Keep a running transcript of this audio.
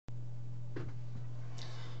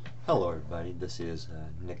Hello everybody, this is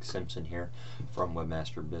Nick Simpson here from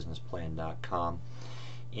webmasterbusinessplan.com,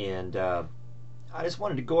 and I just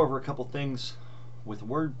wanted to go over a couple things with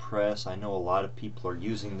WordPress. I know a lot of people are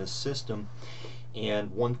using this system,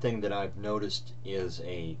 and one thing that I've noticed is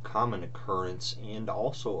a common occurrence and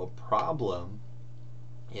also a problem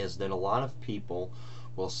is that a lot of people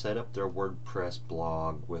will set up their WordPress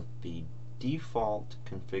blog with the default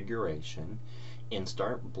configuration and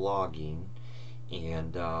start blogging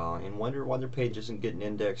and wonder why their page isn't getting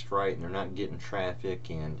indexed right, and they're not getting traffic,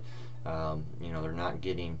 and they're not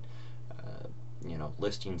getting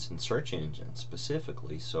listings in search engines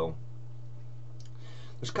specifically. So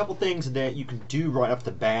there's a couple things that you can do right off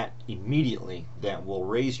the bat immediately that will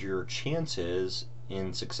raise your chances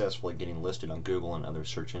in successfully getting listed on Google and other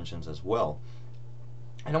search engines as well.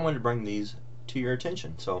 And I wanted to bring these to your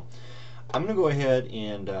attention. So I'm going to go ahead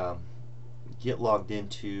and get logged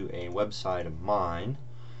into a website of mine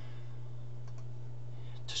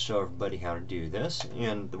to show everybody how to do this,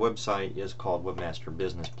 and the website is called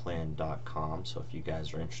webmasterbusinessplan.com. so if you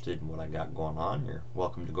guys are interested in what I got going on, you're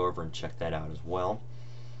welcome to go over and check that out as well.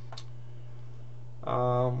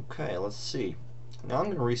 Okay, let's see. Now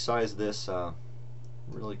I'm going to resize this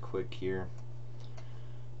really quick here,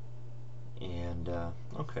 and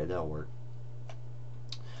okay, that'll work.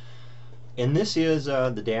 And this is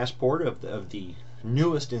the dashboard of the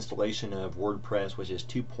newest installation of WordPress, which is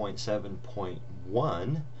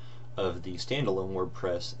 2.7.1 of the standalone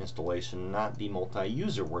WordPress installation, not the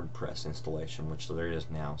multi-user WordPress installation, which there is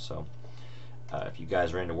now. So if you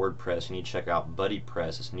guys are into WordPress, you need to check out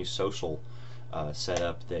BuddyPress. It's a new social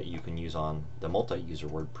setup that you can use on the multi-user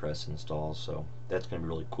WordPress installs. So that's going to be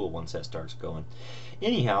really cool once that starts going.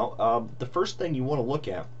 Anyhow, the first thing you want to look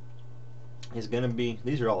at is going to be,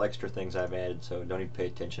 these are all extra things I've added, so don't even pay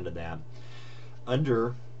attention to that.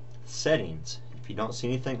 Under settings, if you don't see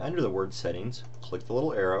anything under the word settings, click the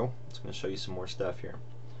little arrow. It's going to show you some more stuff here.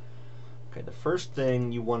 Okay, the first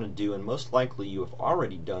thing you want to do, and most likely you have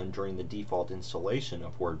already done during the default installation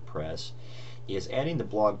of WordPress, is adding the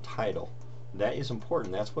blog title. That is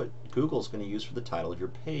important. That's what Google's going to use for the title of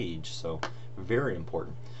your page, so very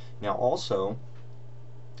important. Now also,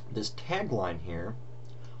 this tagline here,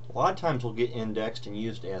 a lot of times will get indexed and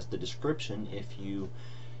used as the description if you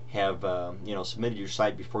have submitted your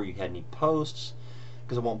site before you had any posts,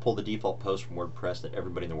 because it won't pull the default post from WordPress that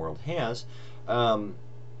everybody in the world has.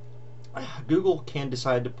 Google can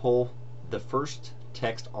decide to pull the first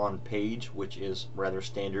text on page, which is rather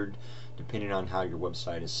standard depending on how your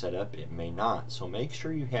website is set up. It may not, so make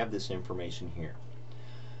sure you have this information here.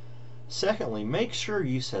 Secondly, make sure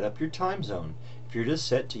you set up your time zone. If you're just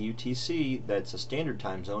set to UTC, that's a standard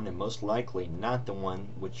time zone and most likely not the one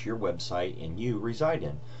which your website and you reside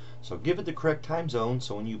in. So give it the correct time zone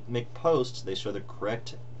so when you make posts they show the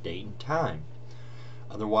correct date and time.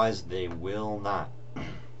 Otherwise they will not.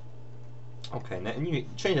 Okay, now and you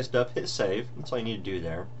change that stuff, hit save. That's all you need to do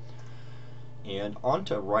there. And on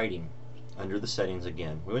to writing under the settings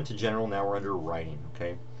again. We went to general, now we're under writing.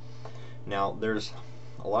 Okay. Now there's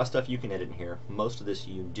a lot of stuff you can edit in here. Most of this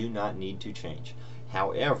you do not need to change.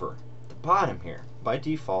 However, the bottom here, by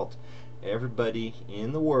default, everybody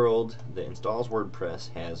in the world that installs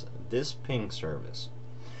WordPress has this ping service.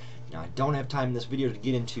 Now I don't have time in this video to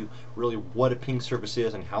get into really what a ping service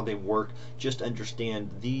is and how they work. Just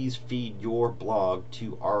understand these feed your blog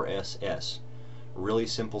to RSS. Really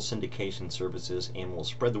simple syndication services, and will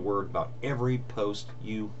spread the word about every post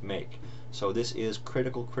you make. So this is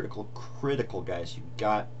critical, guys. You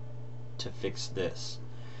got to fix this.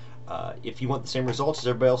 If you want the same results as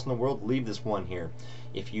everybody else in the world, leave this one here.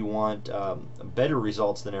 If you want better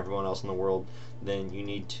results than everyone else in the world, then you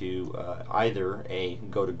need to either A,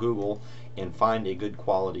 go to Google and find a good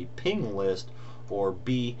quality ping list, or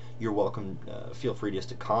B, you're welcome, feel free just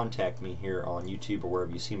to contact me here on YouTube or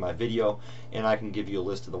wherever you see my video, and I can give you a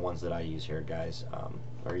list of the ones that I use here, guys.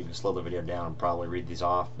 Or you can slow the video down and probably read these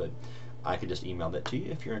off, but I could just email that to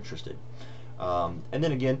you if you're interested. And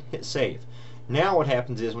then again, hit save. Now what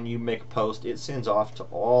happens is when you make a post, it sends off to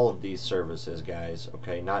all of these services, guys.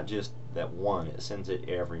 Okay, not just that one. It sends it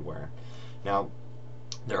everywhere. Now,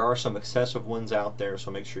 there are some excessive ones out there,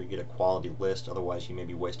 so make sure you get a quality list. Otherwise, you may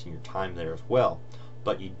be wasting your time there as well.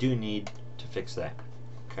 But you do need to fix that.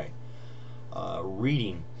 Okay.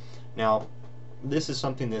 Reading. Now, this is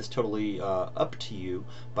something that's totally up to you,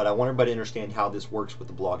 but I want everybody to understand how this works with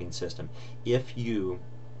the blogging system. If you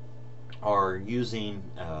are using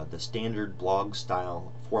the standard blog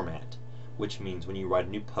style format, which means when you write a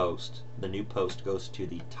new post, the new post goes to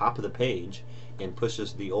the top of the page and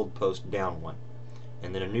pushes the old post down one,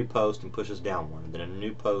 and then a new post and pushes down one, and then a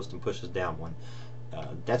new post and pushes down one.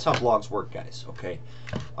 That's how blogs work, guys. Okay.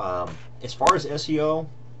 As far as SEO,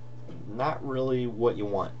 not really what you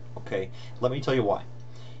want. Okay. Let me tell you why.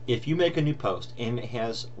 If you make a new post and it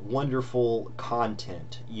has wonderful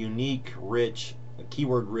content, unique, rich,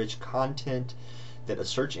 keyword-rich content that a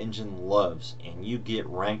search engine loves, and you get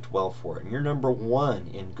ranked well for it, and you're number one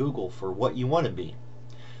in Google for what you want to be,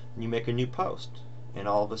 and you make a new post, and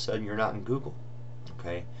all of a sudden you're not in Google.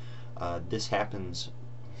 Okay. This happens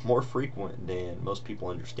more frequent than most people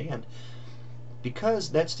understand, because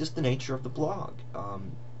that's just the nature of the blog.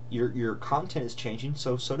 Your content is changing,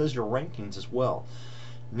 so does your rankings as well.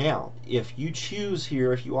 Now, if you choose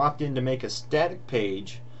here, if you opt in to make a static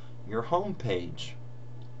page your home page,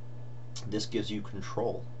 this gives you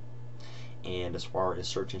control. And as far as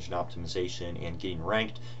search engine optimization and getting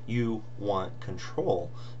ranked, you want control.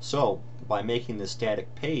 So by making this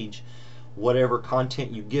static page, whatever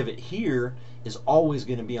content you give it here is always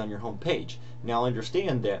going to be on your home page. Now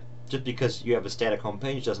understand that just because you have a static home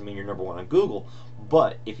page doesn't mean you're number one on Google.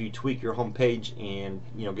 But if you tweak your home page and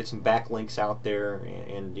get some backlinks out there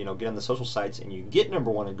and get on the social sites and you get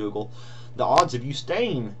number one on Google, the odds of you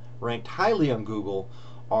staying ranked highly on Google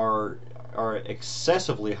are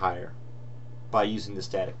excessively higher by using the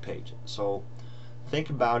static page. So think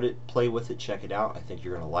about it, play with it, check it out. I think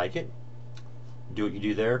you're going to like it. Do what you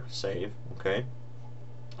do there, save, okay?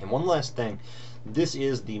 And one last thing, this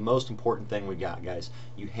is the most important thing we got, guys.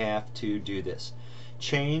 You have to do this.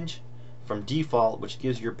 Change from default, which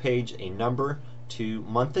gives your page a number, to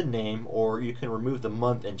month and name, or you can remove the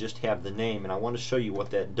month and just have the name, and I want to show you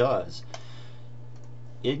what that does.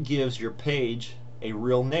 It gives your page a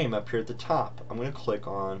real name up here at the top. I'm going to click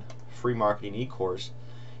on Free Marketing E-Course,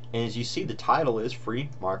 and as you see, the title is Free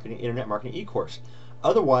Marketing Internet Marketing E-Course.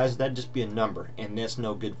 Otherwise, that'd just be a number, and that's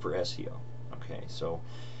no good for SEO. Okay, so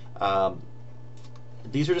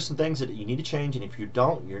these are just some things that you need to change, and if you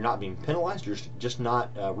don't, you're not being penalized. You're just not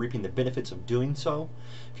reaping the benefits of doing so.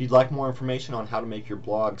 If you'd like more information on how to make your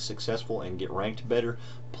blog successful and get ranked better,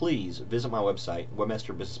 please visit my website,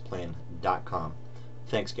 webmasterbusinessplan.com.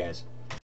 Thanks, guys.